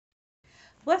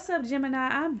What's up, Gemini?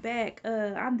 I'm back.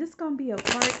 I'm this gonna be a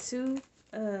part two.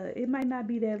 It might not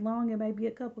be that long. It might be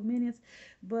a couple minutes,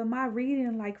 but my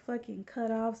reading like fucking cut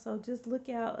off. So just look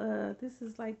out. This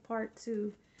is like part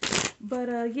two.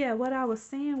 But yeah, what I was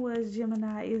saying was,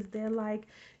 Gemini, is that like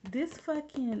this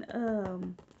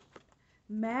fucking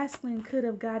masculine could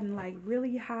have gotten like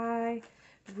really high,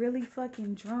 really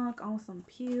fucking drunk on some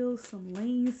pills, some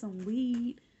lean, some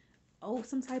weed,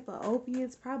 some type of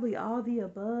opiates, probably all the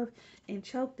above, and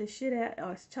choked the shit out,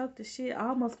 or choked the shit,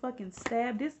 almost fucking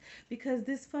stabbed this, because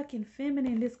this fucking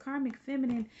feminine, this karmic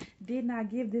feminine, did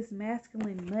not give this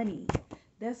masculine money.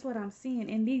 That's what I'm seeing.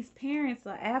 And these parents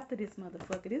are after this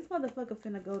motherfucker. This motherfucker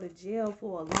finna go to jail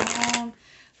for a long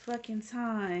fucking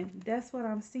time. That's what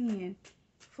I'm seeing.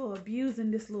 For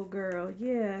abusing this little girl.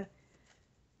 Yeah.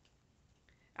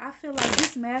 I feel like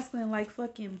this masculine like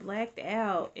fucking blacked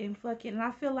out and fucking, and I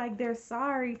feel like they're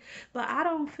sorry, but I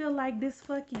don't feel like this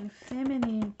fucking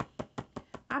feminine,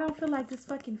 I don't feel like this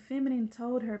fucking feminine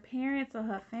told her parents or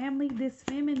her family. This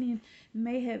feminine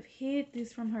may have hid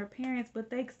this from her parents, but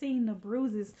they seen the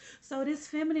bruises. So this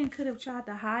feminine could have tried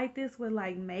to hide this with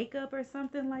like makeup or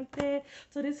something like that.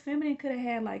 So this feminine could have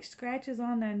had like scratches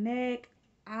on their neck,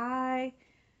 eye,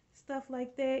 stuff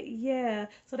like that. Yeah,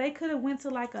 so they could have went to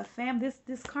like a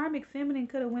this karmic feminine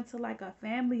could have went to like a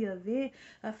family event,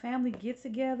 a family get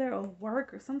together, or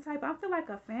work, or some type. I feel like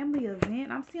a family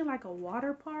event. I'm seeing like a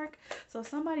water park, so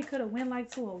somebody could have went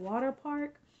like to a water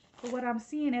park. But what I'm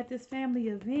seeing at this family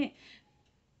event,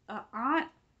 a aunt,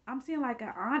 I'm seeing like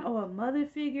an aunt or a mother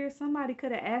figure. Somebody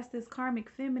could have asked this karmic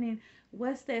feminine,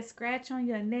 what's that scratch on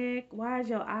your neck? Why is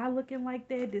your eye looking like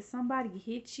that? Did somebody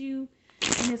hit you?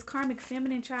 And this karmic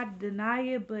feminine tried to deny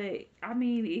it, but I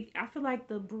mean, I feel like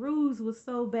the bruise was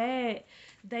so bad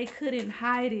they couldn't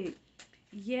hide it.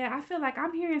 Yeah, I feel like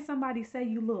I'm hearing somebody say,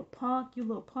 you little punk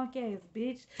ass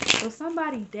bitch. So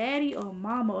somebody daddy or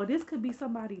mama, or this could be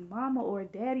somebody mama or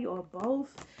daddy or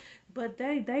both. But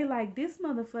they like, this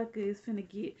motherfucker is finna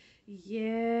get,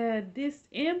 yeah, this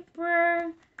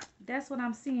emperor. That's what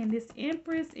I'm seeing. This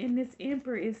empress and this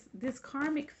emperor is this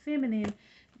karmic feminine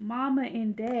mama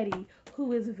and daddy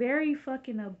who is very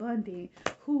fucking abundant,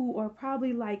 who are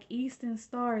probably like Eastern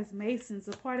Stars Masons,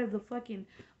 a part of the fucking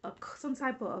some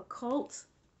type of occult.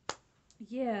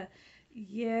 Yeah,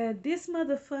 yeah. This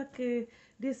motherfucker,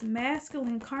 this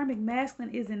masculine, karmic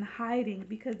masculine, is in hiding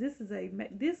because this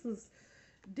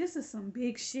is some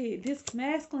big shit. This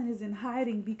masculine is in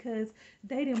hiding because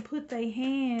they didn't put their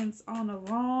hands on the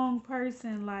wrong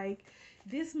person. Like,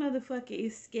 this motherfucker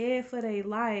is scared for their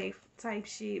life type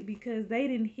shit because they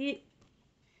didn't hit.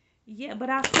 Yeah, but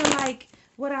I feel like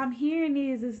what I'm hearing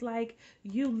is like,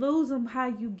 you lose them how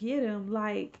you get them.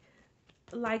 Like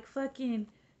fucking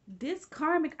this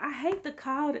karmic, I hate to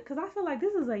call it, because I feel like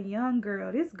this is a young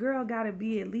girl. This girl gotta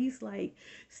be at least like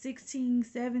 16,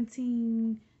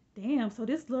 17. Damn, so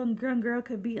this little girl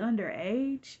could be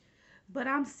underage. But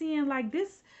I'm seeing like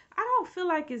this, I don't feel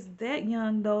like it's that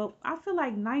young though. I feel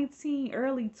like 19,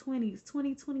 early 20s,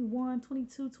 20, 21,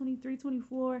 22, 23,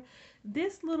 24.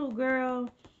 This little girl,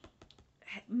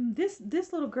 this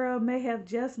little girl may have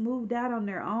just moved out on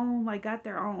their own, like got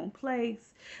their own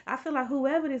place. I feel like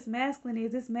whoever this masculine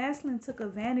is, this masculine took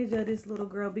advantage of this little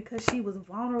girl because she was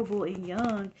vulnerable and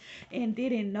young and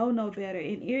didn't know no better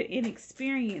and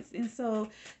inexperienced. And so,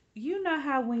 you know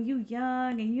how when you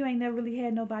young and you ain't never really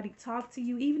had nobody talk to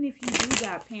you, even if you do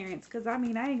got parents, because I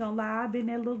mean, I ain't gonna lie, I've been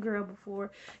that little girl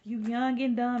before. You young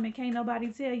and dumb and can't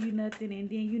nobody tell you nothing, and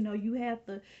then you have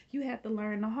to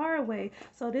learn the hard way.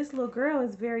 So this little girl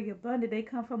is very abundant. They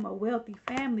come from a wealthy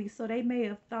family, so they may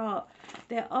have thought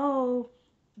that, oh,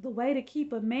 the way to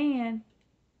keep a man,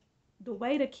 the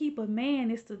way to keep a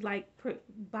man is to like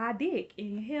buy dick.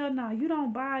 And hell no, you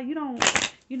don't buy, you don't,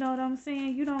 you know what I'm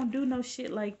saying? You don't do no shit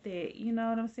like that. You know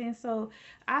what I'm saying? So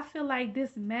I feel like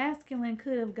this masculine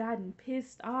could have gotten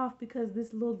pissed off because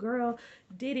this little girl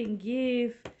didn't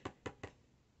give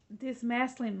this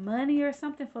masculine money or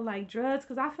something for like drugs,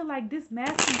 because I feel like this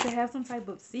masculine could have some type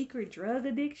of secret drug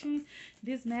addiction.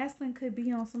 This masculine could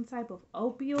be on some type of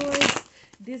opioids.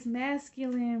 This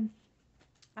masculine,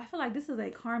 I feel like this is a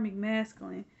karmic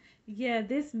masculine. Yeah,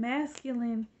 this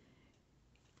masculine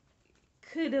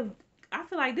could have, I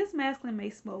feel like this masculine may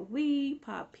smoke weed,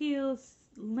 pop pills,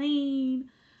 lean,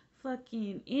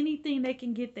 fucking anything they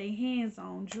can get their hands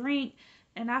on, drink.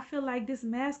 And I feel like this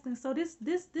masculine, so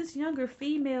this younger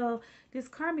female, this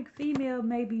karmic female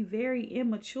may be very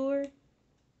immature,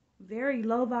 very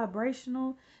low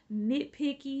vibrational,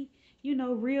 nitpicky. you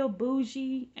know, real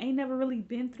bougie, ain't never really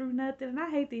been through nothing. And I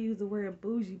hate to use the word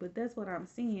bougie, but that's what I'm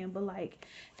saying. But like,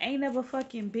 ain't never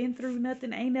fucking been through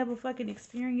nothing, ain't never fucking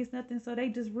experienced nothing. So they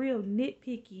just real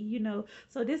nitpicky, you know.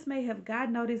 So this may have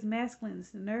gotten all this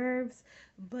masculine's nerves,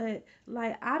 but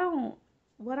like, I don't.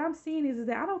 What I'm seeing is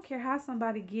that I don't care how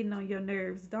somebody getting on your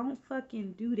nerves. Don't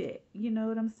fucking do that. You know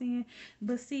what I'm saying?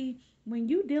 But see, when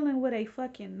you dealing with a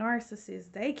fucking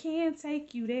narcissist, they can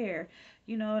take you there.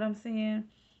 You know what I'm saying?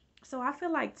 So I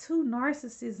feel like two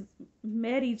narcissists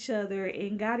met each other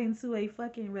and got into a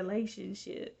fucking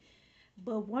relationship.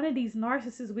 But one of these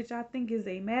narcissists, which I think is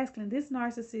a masculine, this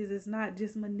narcissist is not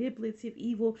just manipulative,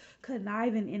 evil,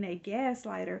 conniving, and a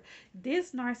gaslighter.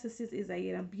 This narcissist is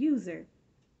an abuser.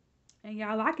 And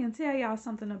y'all, I can tell y'all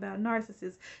something about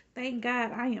narcissists. Thank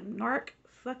God I am narc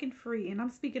fucking free. And I'm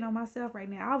speaking on myself right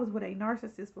now. I was with a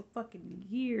narcissist for fucking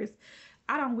years.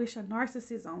 I don't wish a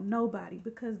narcissist on nobody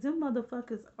because them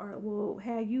motherfuckers will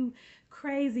have you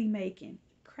crazy making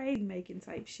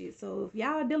type shit. So if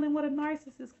y'all dealing with a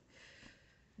narcissist,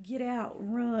 get out,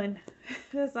 run.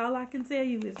 That's all I can tell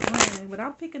you is run. But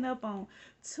I'm picking up on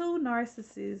two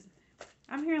narcissists.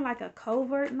 I'm hearing like a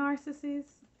covert narcissist.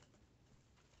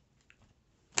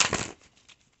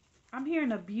 I'm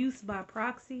hearing abuse by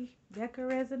proxy. That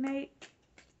could resonate.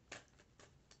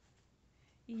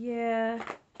 Yeah.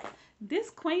 This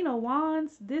Queen of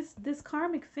Wands, this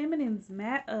karmic feminine's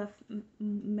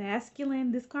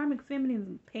masculine, this karmic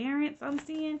feminine's parents I'm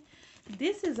seeing,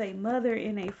 this is a mother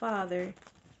and a father.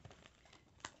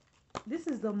 This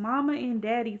is the mama and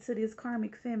daddy to this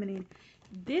karmic feminine.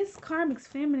 This karmic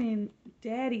feminine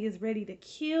daddy is ready to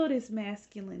kill this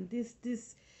masculine.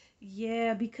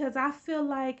 Yeah, because I feel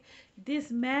like this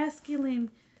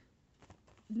masculine,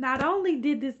 not only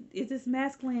is this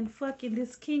masculine fucking,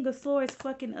 this king of swords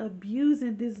fucking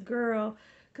abusing this girl,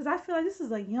 because I feel like this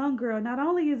is a young girl. Not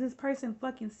only is this person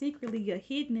fucking secretly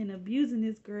hidden and abusing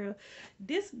this girl,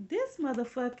 this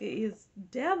motherfucker is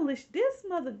devilish. This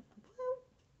mother,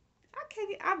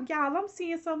 y'all, I'm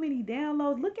seeing so many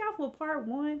downloads. Look out for part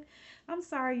 1. I'm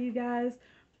sorry, you guys.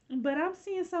 But I'm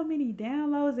seeing so many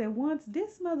downloads at once.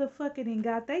 This motherfucker done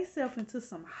got theyself into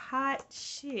some hot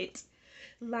shit.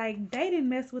 Like, they didn't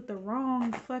mess with the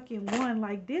wrong fucking one.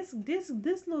 Like, this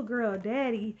little girl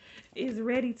daddy is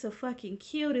ready to fucking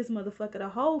kill this motherfucker. The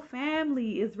whole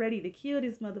family is ready to kill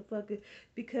this motherfucker.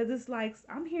 Because it's like,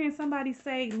 I'm hearing somebody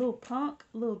say, little punk,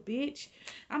 little bitch.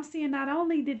 I'm seeing not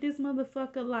only did this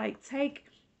motherfucker, like, take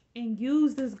and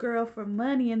use this girl for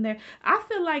money in there. I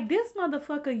feel like this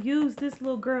motherfucker used this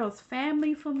little girl's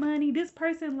family for money. This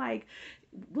person, like,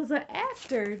 was an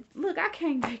actor. Look, I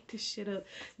can't make this shit up.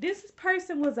 This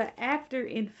person was an actor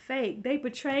in fake. They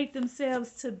portrayed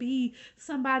themselves to be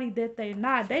somebody that they're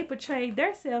not. They portrayed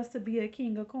themselves to be a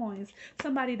king of coins.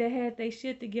 Somebody that had their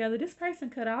shit together. This person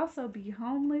could also be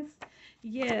homeless.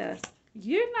 Yeah.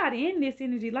 You're not in this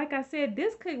energy. Like I said,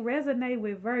 this could resonate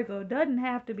with Virgo. Doesn't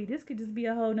have to be. This could just be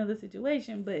a whole nother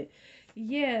situation. But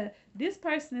yeah, this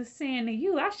person is saying to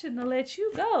you, I shouldn't have let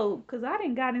you go. Because I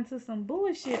done got into some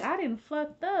bullshit. I done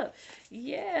fucked up.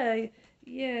 Yeah.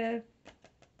 Yeah.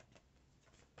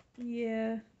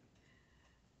 Yeah.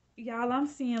 Y'all, I'm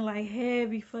seeing like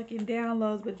heavy fucking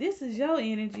downloads. But this is your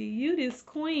energy. You this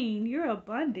queen. You're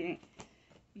abundant.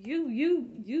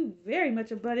 You very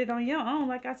much abundant on your own.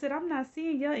 Like I said, I'm not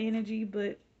seeing your energy,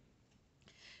 but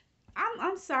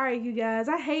I'm sorry, you guys.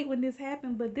 I hate when this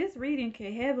happens, but this reading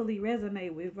can heavily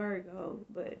resonate with Virgo.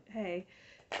 But hey,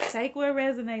 take what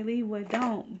resonate, leave what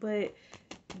don't. But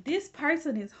this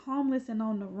person is homeless and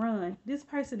on the run. This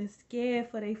person is scared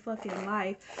for their fucking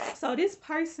life. So this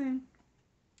person,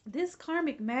 this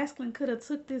karmic masculine could have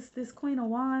took this Queen of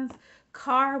Wands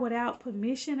car without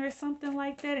permission or something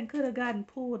like that and could have gotten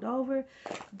pulled over.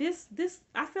 This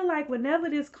I feel like whenever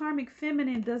this karmic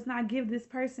feminine does not give this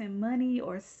person money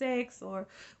or sex or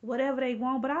whatever they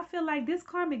want, but I feel like this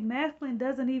karmic masculine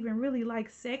doesn't even really like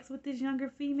sex with this younger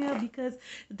female because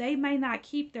they may not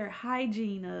keep their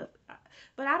hygiene up.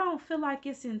 But I don't feel like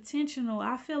it's intentional.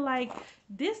 I feel like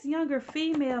this younger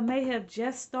female may have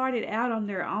just started out on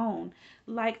their own.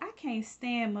 Like, I can't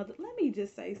stand mother. Let me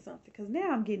just say something, because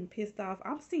now I'm getting pissed off.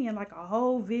 I'm seeing like a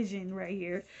whole vision right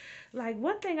here. Like,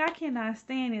 one thing I cannot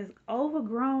stand is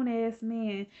overgrown ass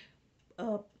men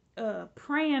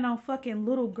preying on fucking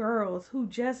little girls who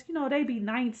just, you know, they be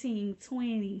 19,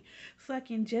 20,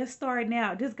 fucking just starting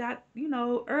out. Just got, you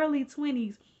know, early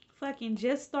 20s. Fucking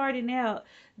just starting out,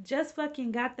 just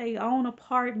fucking got their own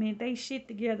apartment, they shit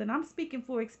together. And I'm speaking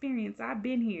for experience. I've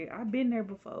been here. I've been there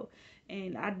before.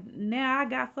 And now I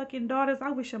got fucking daughters. I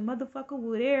wish a motherfucker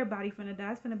would. Everybody finna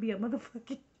die. It's finna be a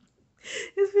motherfucking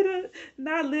It's finna,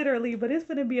 not literally, but it's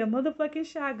finna be a motherfucking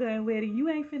shotgun wedding. You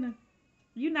ain't finna,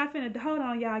 you not finna, hold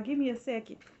on, y'all. Give me a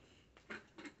second.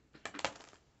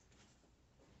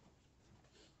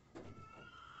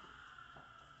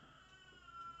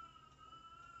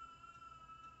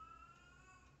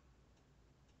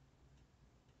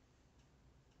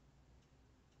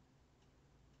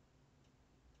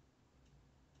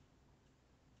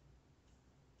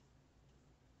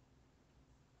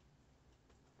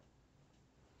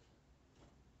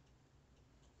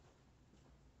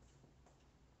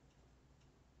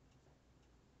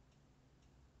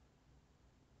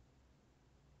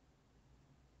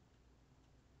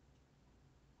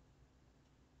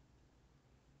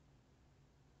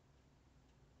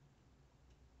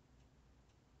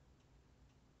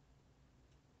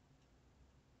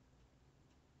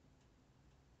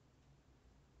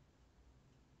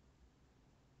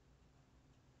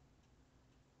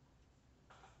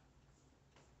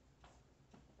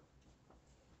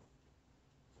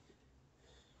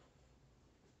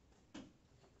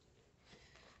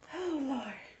 Oh,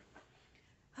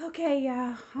 Lord. Okay,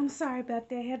 y'all. I'm sorry about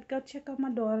that. I had to go check on my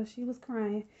daughter. She was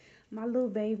crying. My little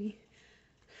baby.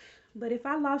 But if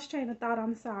I lost train of thought,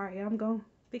 I'm sorry. I'm gonna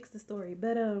fix the story.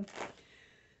 But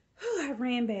I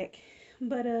ran back.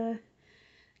 But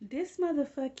this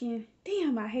motherfucking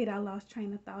damn, I hate I lost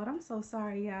train of thought. I'm so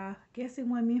sorry, y'all. Guess it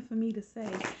wasn't meant for me to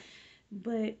say.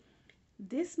 But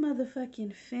this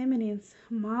motherfucking feminine's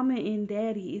mama and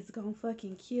daddy is gonna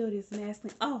fucking kill this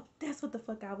masculine. Oh, that's what the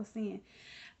fuck I was saying.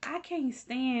 I can't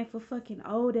stand for fucking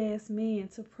old ass men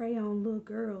to prey on little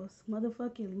girls.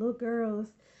 Motherfucking little girls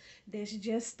that's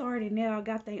just starting now,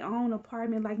 got their own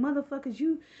apartment. Like motherfuckers,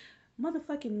 you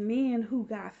motherfucking men who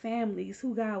got families,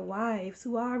 who got wives,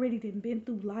 who already done been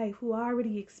through life, who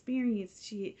already experienced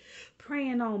shit,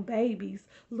 preying on babies,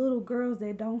 little girls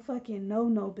that don't fucking know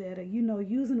no better, you know,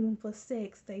 using them for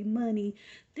sex, they money.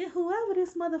 Then whoever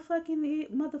this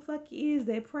motherfucker is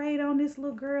that preyed on this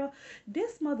little girl,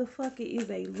 this motherfucker is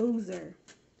a loser.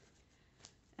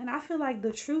 And I feel like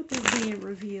the truth is being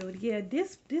revealed. Yeah,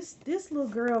 this little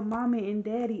girl, mama and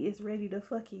daddy is ready to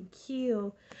fucking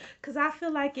kill. Cause I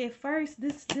feel like at first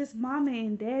this mama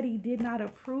and daddy did not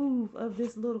approve of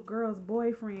this little girl's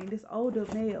boyfriend, this older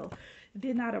male.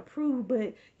 Did not approve,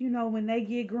 but you know, when they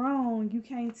get grown, you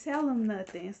can't tell them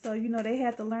nothing. So, you know, they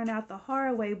had to learn out the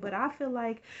hard way. But I feel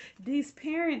like these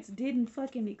parents didn't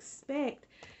fucking expect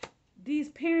these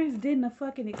parents didn't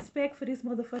fucking expect for this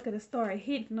motherfucker to start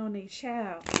hitting on their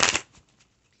child.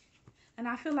 And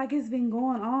I feel like it's been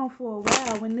going on for a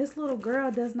while. When this little girl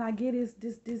does not get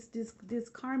this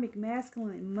karmic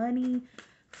masculine money,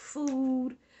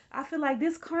 food, I feel like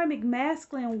this karmic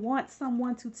masculine wants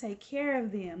someone to take care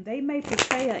of them. They may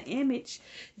portray an image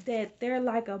that they're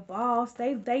like a boss.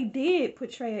 They did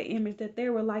portray an image that they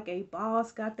were like a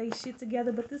boss, got their shit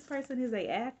together, but this person is a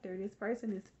actor. This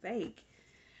person is fake.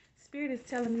 Spirit is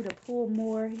telling me to pull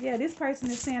more. Yeah, this person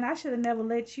is saying I should have never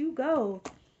let you go.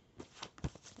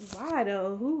 Why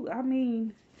though? Who? I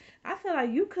mean, I feel like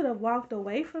you could have walked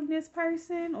away from this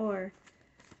person, or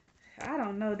I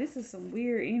don't know. This is some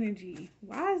weird energy.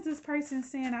 Why is this person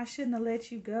saying I shouldn't have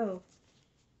let you go?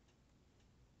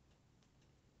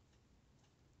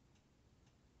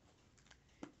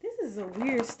 This is a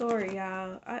weird story,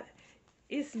 y'all.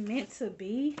 It's meant to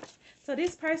be. So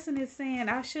this person is saying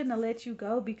I shouldn't have let you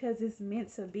go because it's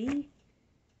meant to be.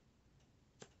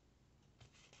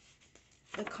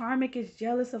 The karmic is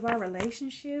jealous of our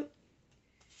relationship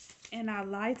and I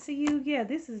lied to you. Yeah,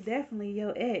 this is definitely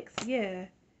your ex. Yeah,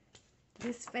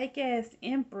 this fake ass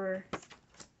emperor.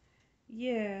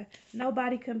 Yeah,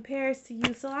 nobody compares to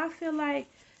you. So I feel like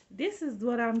this is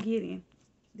what I'm getting.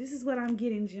 This is what I'm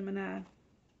getting, Gemini.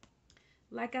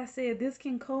 Like I said, this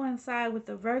can coincide with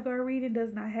the Virgo reading.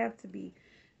 Does not have to be.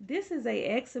 This is a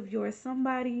ex of yours,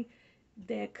 somebody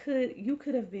that you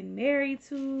could have been married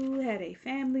to, had a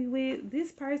family with.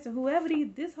 This person, whoever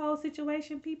this whole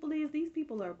situation people is, these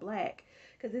people are black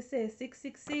because it says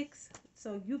 666.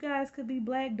 So you guys could be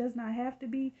black, does not have to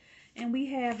be. And we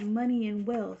have money and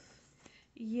wealth.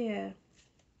 Yeah.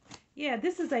 Yeah,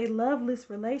 this is a loveless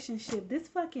relationship. This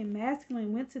fucking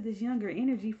masculine went to this younger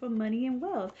energy for money and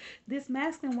wealth. This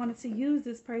masculine wanted to use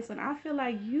this person. I feel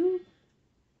like you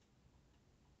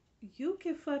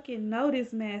can fucking know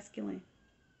this masculine.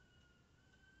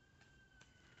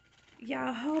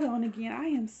 Y'all, hold on again. I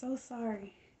am so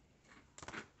sorry.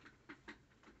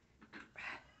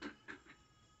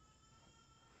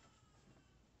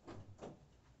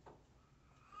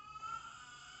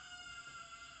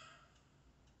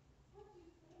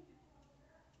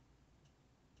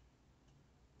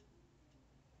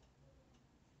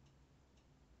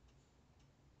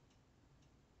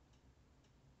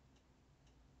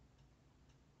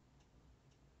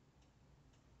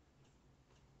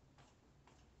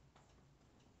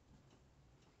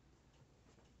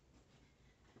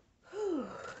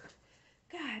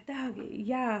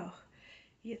 y'all,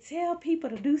 you tell people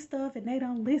to do stuff and they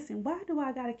don't listen. Why do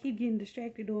I gotta keep getting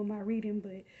distracted doing my reading?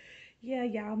 But yeah,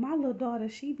 y'all, my little daughter,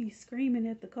 she be screaming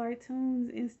at the cartoons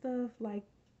and stuff. Like,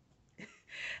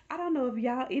 I don't know if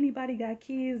y'all, anybody got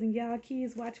kids and y'all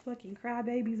kids watch fucking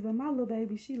crybabies, but my little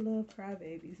baby, she love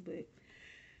crybabies. But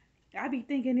I be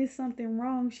thinking it's something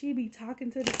wrong. She be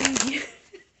talking to the TV.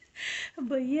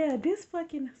 But yeah, this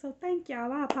fucking, so thank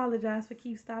y'all. I apologize for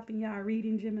keep stopping y'all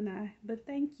reading, Gemini. But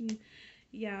thank you,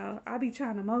 y'all. I be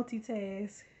trying to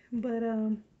multitask. But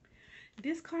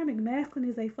this karmic masculine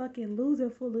is a fucking loser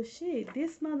full of shit.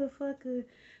 This motherfucker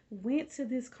went to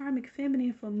this karmic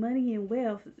feminine for money and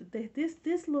wealth.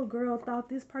 This little girl thought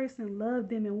this person loved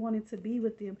them and wanted to be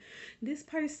with them. This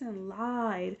person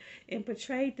lied and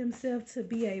portrayed themselves to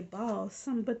be a boss.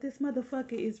 But this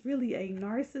motherfucker is really a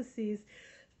narcissist,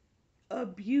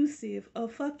 abusive, a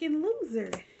fucking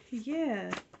loser.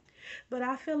 Yeah. But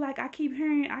I feel like I keep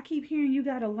hearing you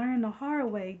gotta learn the hard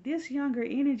way. This younger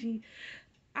energy,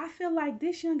 I feel like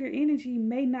this younger energy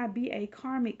may not be a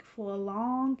karmic for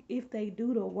long if they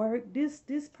do the work. This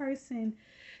person,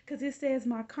 because it says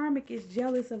my karmic is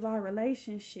jealous of our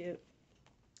relationship.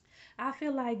 I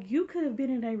feel like you could have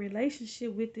been in a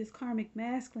relationship with this karmic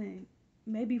masculine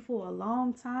maybe for a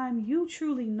long time. You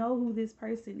truly know who this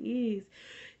person is.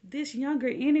 This younger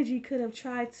energy could have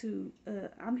tried to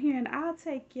I'm hearing I'll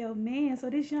take your man. So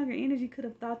this younger energy could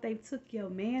have thought they took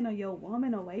your man or your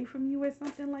woman away from you or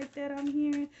something like that, I'm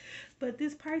hearing. But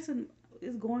this person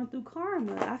is going through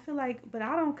karma. I feel like, but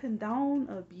I don't condone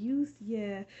abuse.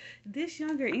 Yeah, this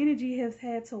younger energy has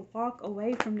had to walk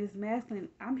away from this masculine.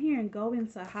 I'm hearing go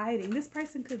into hiding. This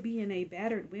person could be in a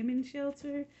battered women's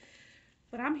shelter,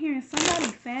 but I'm hearing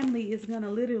somebody's family is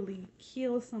gonna literally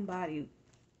kill somebody.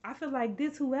 I feel like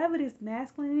whoever this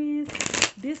masculine is,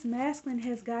 this masculine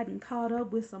has gotten caught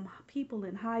up with some people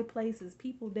in high places,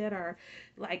 people that are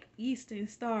like Eastern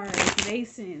Stars,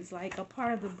 Masons, like a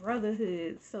part of the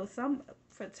Brotherhood. So some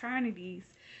fraternities,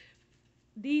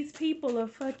 these people are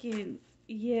fucking,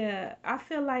 yeah. I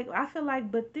feel like,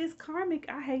 but this karmic,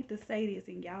 I hate to say this,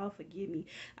 and y'all forgive me,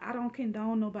 I don't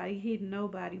condone nobody hitting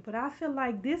nobody, but I feel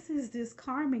like this is this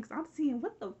karmics. I'm seeing,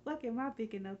 what the fuck am I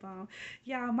picking up on?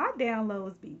 Y'all, my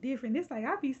downloads be different. It's like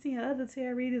I be seeing other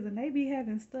tarot readers and they be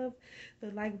having stuff,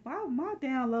 but like my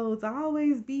downloads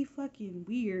always be fucking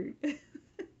weird.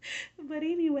 But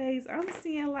anyways, I'm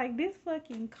seeing like this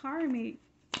fucking karmic,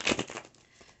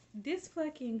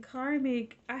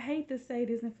 I hate to say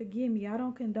this and forgive me, I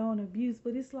don't condone abuse,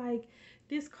 but it's like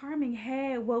this karmic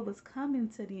had what was coming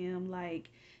to them, like,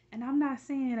 and I'm not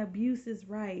saying abuse is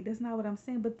right, that's not what I'm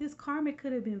saying, but this karmic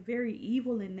could have been very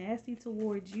evil and nasty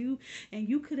towards you, and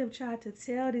you could have tried to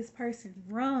tell this person,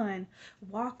 run,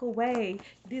 walk away.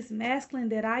 This masculine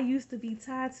that I used to be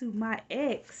tied to, my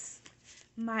ex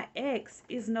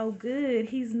is no good.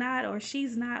 He's not, or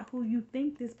she's not who you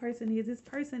think this person is. This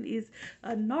person is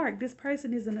a narc. This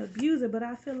person is an abuser. But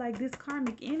I feel like this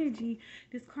karmic energy,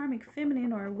 this karmic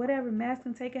feminine or whatever,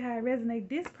 masculine, take it how it resonates,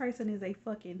 this person is a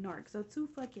fucking narc. So two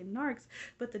fucking narcs.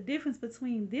 But the difference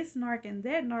between this narc and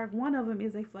that narc, one of them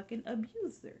is a fucking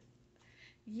abuser.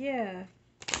 Yeah.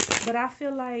 But I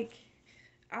feel like,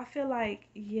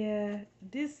 yeah,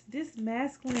 this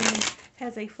masculine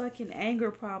has a fucking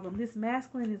anger problem. This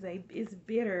masculine is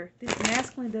bitter. This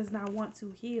masculine does not want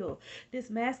to heal. This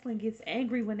masculine gets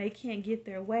angry when they can't get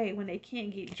their way, when they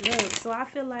can't get drugs. So I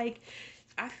feel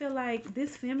like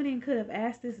this feminine could have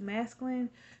asked this masculine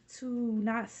to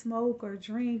not smoke or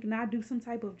drink, not do some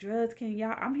type of drugs. Can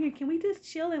y'all, I'm here, can we just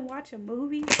chill and watch a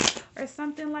movie or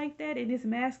something like that? And this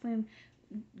masculine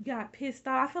got pissed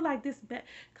off. I feel like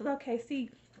cause okay, see,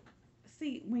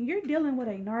 when you're dealing with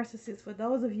a narcissist, for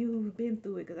those of you who've been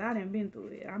through it, because I done been through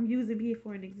it, I'm using me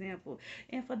for an example.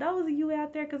 And for those of you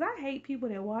out there, because I hate people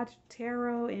that watch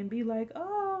tarot and be like,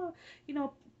 oh, you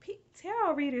know,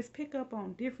 tarot readers pick up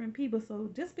on different people. So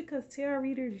just because tarot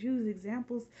readers use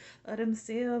examples of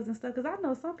themselves and stuff, because I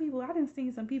know some people, I done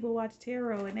seen some people watch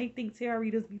tarot and they think tarot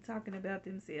readers be talking about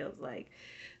themselves. Like,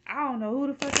 I don't know who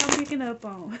the fuck I'm picking up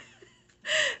on.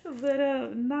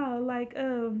 But no, like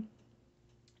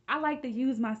I like to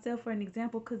use myself for an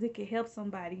example because it can help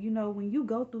somebody. You know, when you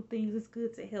go through things, it's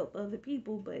good to help other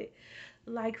people. But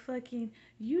like fucking,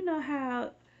 you know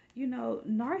how,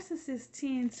 narcissists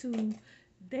tend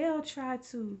they'll try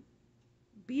to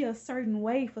be a certain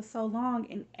way for so long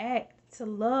and act to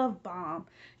love bomb.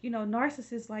 You know,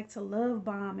 narcissists like to love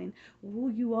bomb and woo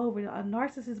you over. A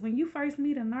narcissist, when you first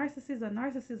meet a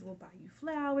narcissist will buy you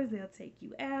flowers, they'll take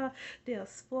you out, they'll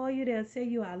spoil you, they'll tell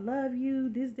you I love you,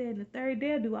 this, that, and the third.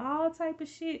 They'll do all type of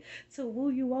shit to woo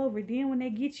you over. Then when they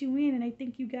get you in and they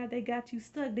think they got you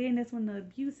stuck, then that's when the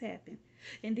abuse happens.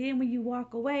 And then when you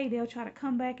walk away, they'll try to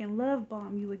come back and love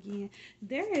bomb you again.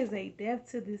 There is a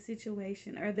death to this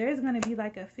situation, or there's going to be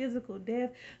like a physical death.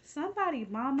 Somebody,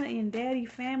 mama and daddy,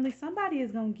 family, somebody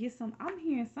is going to get some. I'm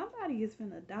hearing somebody is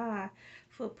going to die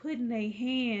for putting their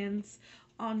hands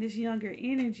on this younger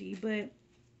energy. But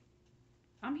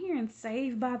I'm hearing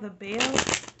Saved by the Bell.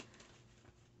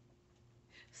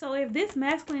 So if this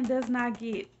masculine does not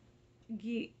get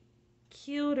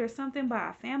killed or something by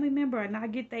a family member, or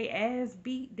not get their ass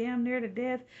beat damn near to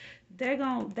death,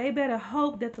 they better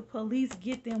hope that the police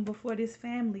get them before this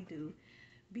family do,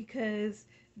 because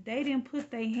they didn't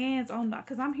put their hands on the,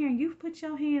 because I'm hearing you put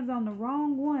your hands on the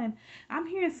wrong one. I'm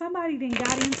hearing somebody then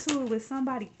got into it with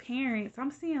somebody's parents.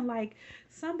 I'm seeing like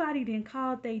somebody then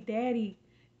called their daddy,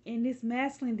 and this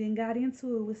masculine then got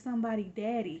into it with somebody's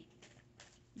daddy.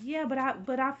 Yeah, but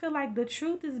I feel like the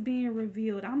truth is being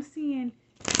revealed.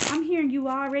 I'm hearing you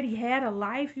already had a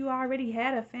life, you already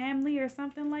had a family or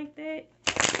something like that.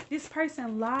 This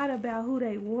person lied about who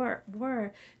they were.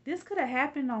 This could have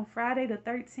happened on Friday the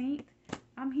 13th.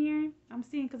 I'm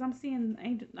seeing, because I'm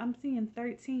seeing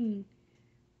 13.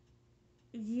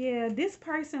 Yeah, this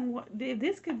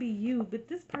could be you, but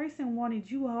this person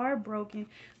wanted you heartbroken.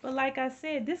 But like I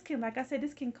said, this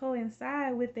can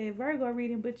coincide with a Virgo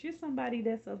reading, but you're somebody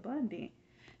that's abundant.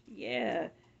 Yeah.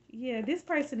 Yeah, this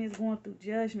person is going through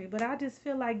judgment, but I just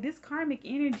feel like this karmic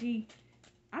energy,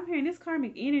 I'm hearing this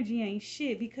karmic energy ain't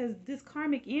shit, because this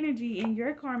karmic energy and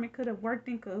your karmic could have worked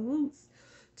in cahoots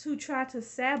to try to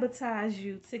sabotage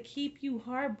you, to keep you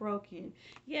heartbroken.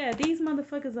 Yeah, these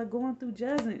motherfuckers are going through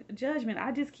judgment.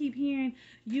 I just keep hearing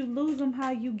you lose them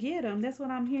how you get them. That's what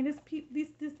I'm hearing.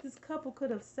 This couple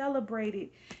could have celebrated.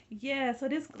 Yeah, so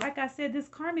this, like I said, this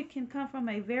karmic can come from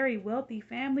a very wealthy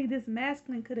family. This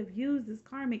masculine could have used this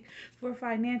karmic for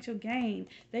financial gain.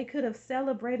 They could have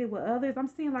celebrated with others. I'm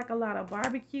seeing like a lot of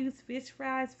barbecues, fish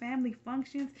fries, family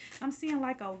functions. I'm seeing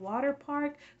like a water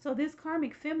park. So this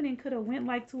karmic feminine could have went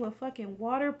like to a fucking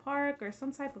water park or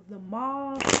some type of the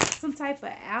mall, some type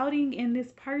of outing, and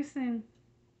this person,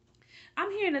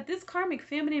 I'm hearing that this karmic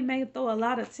feminine may throw a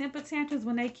lot of temper tantrums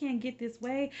when they can't get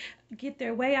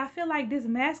their way. I feel like this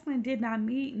masculine did not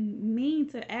mean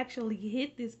to actually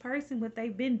hit this person, but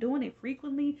they've been doing it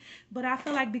frequently. But I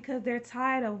feel like because they're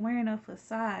tired of wearing a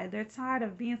facade, they're tired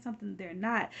of being something they're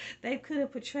not. They could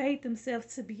have portrayed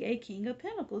themselves to be a king of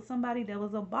pentacles, somebody that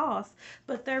was a boss,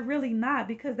 but they're really not,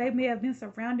 because they may have been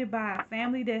surrounded by a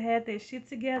family that had their shit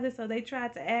together. So they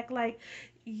tried to act like,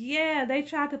 yeah, they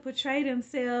try to portray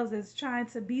themselves as trying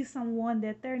to be someone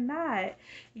that they're not.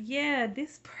 Yeah,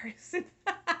 this person.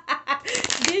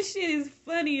 This shit is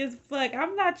funny as fuck.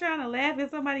 I'm not trying to laugh at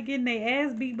somebody getting their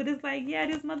ass beat, but it's like, yeah,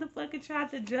 this motherfucker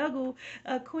tried to juggle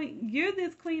a queen. You're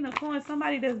this queen of coins,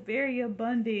 somebody that's very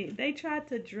abundant. They tried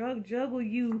to juggle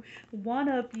you, one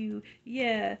up you.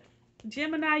 Yeah.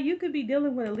 Gemini, you could be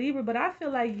dealing with a Libra, but I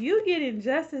feel like you get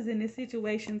injustice in this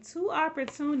situation. Two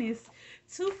opportunists,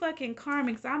 two fucking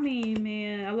karmics. I mean,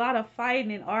 man, a lot of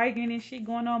fighting and arguing and shit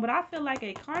going on, but I feel like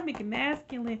a karmic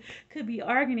masculine could be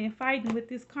arguing and fighting with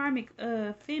this karmic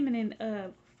feminine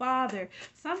father.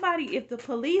 Somebody, if the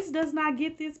police does not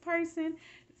get this person,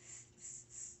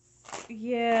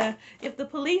 yeah, if the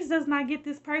police does not get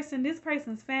this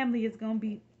person's family is gonna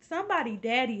be, somebody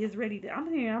daddy is ready to,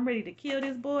 I'm ready to kill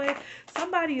this boy.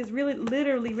 Somebody is really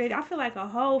literally ready. I feel like a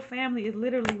whole family is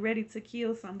literally ready to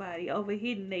kill somebody over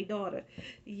hitting their daughter.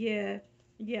 Yeah.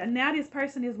 Yeah, now this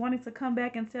person is wanting to come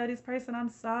back and tell this person, I'm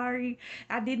sorry.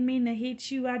 I didn't mean to hit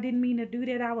you. I didn't mean to do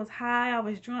that. I was high. I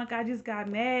was drunk. I just got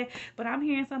mad. But I'm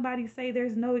hearing somebody say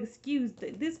there's no excuse.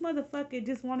 This motherfucker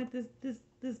just wanted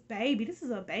this baby. This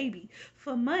is a baby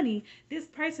for money. This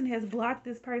person has blocked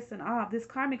this person off. This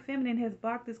karmic feminine has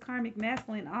blocked this karmic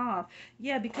masculine off.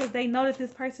 Yeah, because they know that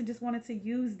this person just wanted to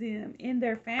use them in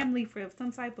their family for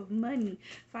some type of money,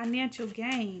 financial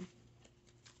gain.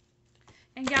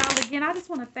 And y'all, again, I just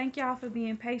want to thank y'all for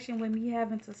being patient with me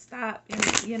having to stop and,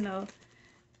 yeah.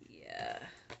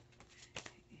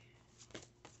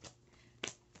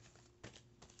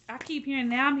 I keep hearing,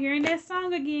 now I'm hearing that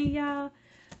song again, y'all.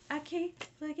 I keep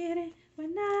forgetting we're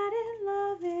not in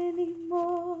love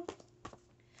anymore.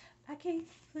 I keep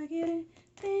forgetting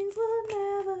things will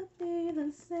never be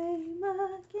the same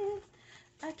again.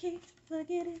 I keep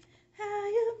forgetting how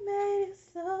you made it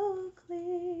so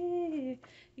clear.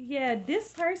 Yeah,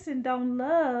 this person don't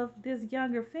love this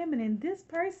younger feminine. This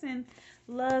person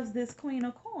loves this queen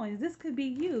of coins. This could be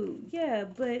you. Yeah,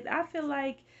 but I feel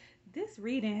like this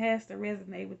reading has to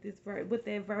resonate with with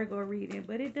that Virgo reading,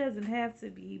 but it doesn't have to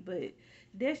be. But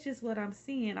that's just what I'm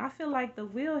seeing. I feel like the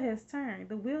wheel has turned.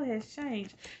 The wheel has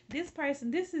changed. This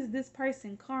is this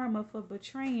person karma for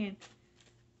betraying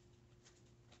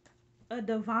a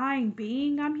divine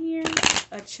being. I'm hearing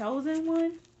a chosen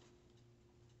one.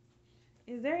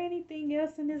 Is there anything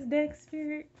else in this deck,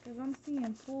 Spirit? Because I'm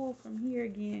seeing pull from here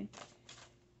again.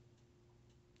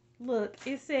 Look,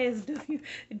 it says,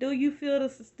 do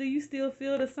you still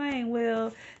feel the same?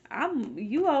 Well,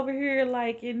 you over here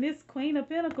like in this Queen of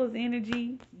Pentacles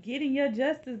energy, getting your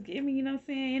justice, giving, you know what I'm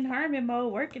saying, in hermit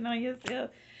mode, working on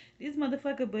yourself. This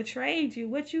motherfucker betrayed you.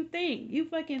 What you think? You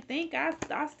fucking think I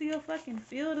still fucking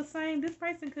feel the same? This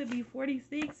person could be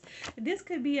 46. This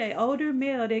could be an older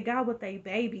male that got with a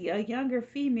baby, a younger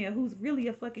female who's really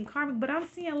a fucking karmic. But I'm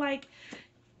seeing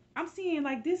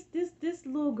like this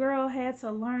little girl had to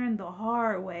learn the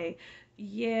hard way.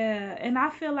 Yeah, and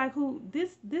I feel like who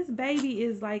this baby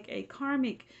is like a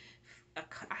karmic.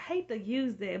 I hate to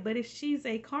use that, but if she's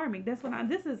a karmic, that's what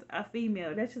this is a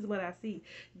female. That's just what I see.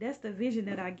 That's the vision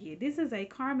that I get. This is a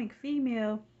karmic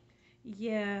female,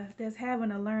 yeah, that's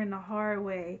having to learn the hard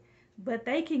way. But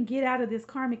they can get out of this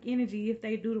karmic energy if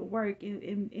they do the work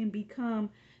and become,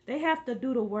 they have to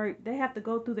do the work. They have to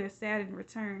go through their Saturn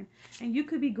return. And you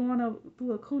could be going up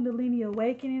through a Kundalini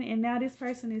awakening, and now this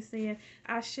person is saying,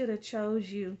 I should have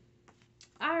chose you.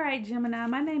 All right, Gemini,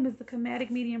 my name is the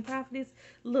Chromatic Medium Prophetess.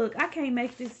 Look, I can't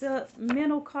make this up.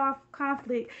 Mental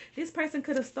conflict. This person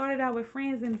could have started out with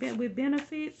friends and with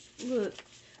benefits.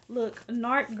 Look,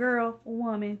 narc girl,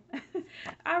 woman.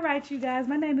 All right, you guys,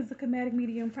 my name is the Chromatic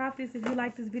Medium Prophetess. If you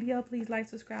like this video, please like,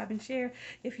 subscribe, and share.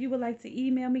 If you would like to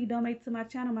email me, donate to my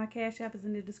channel, my Cash App is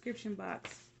in the description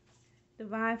box.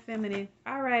 Divine Feminine.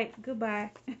 All right, goodbye.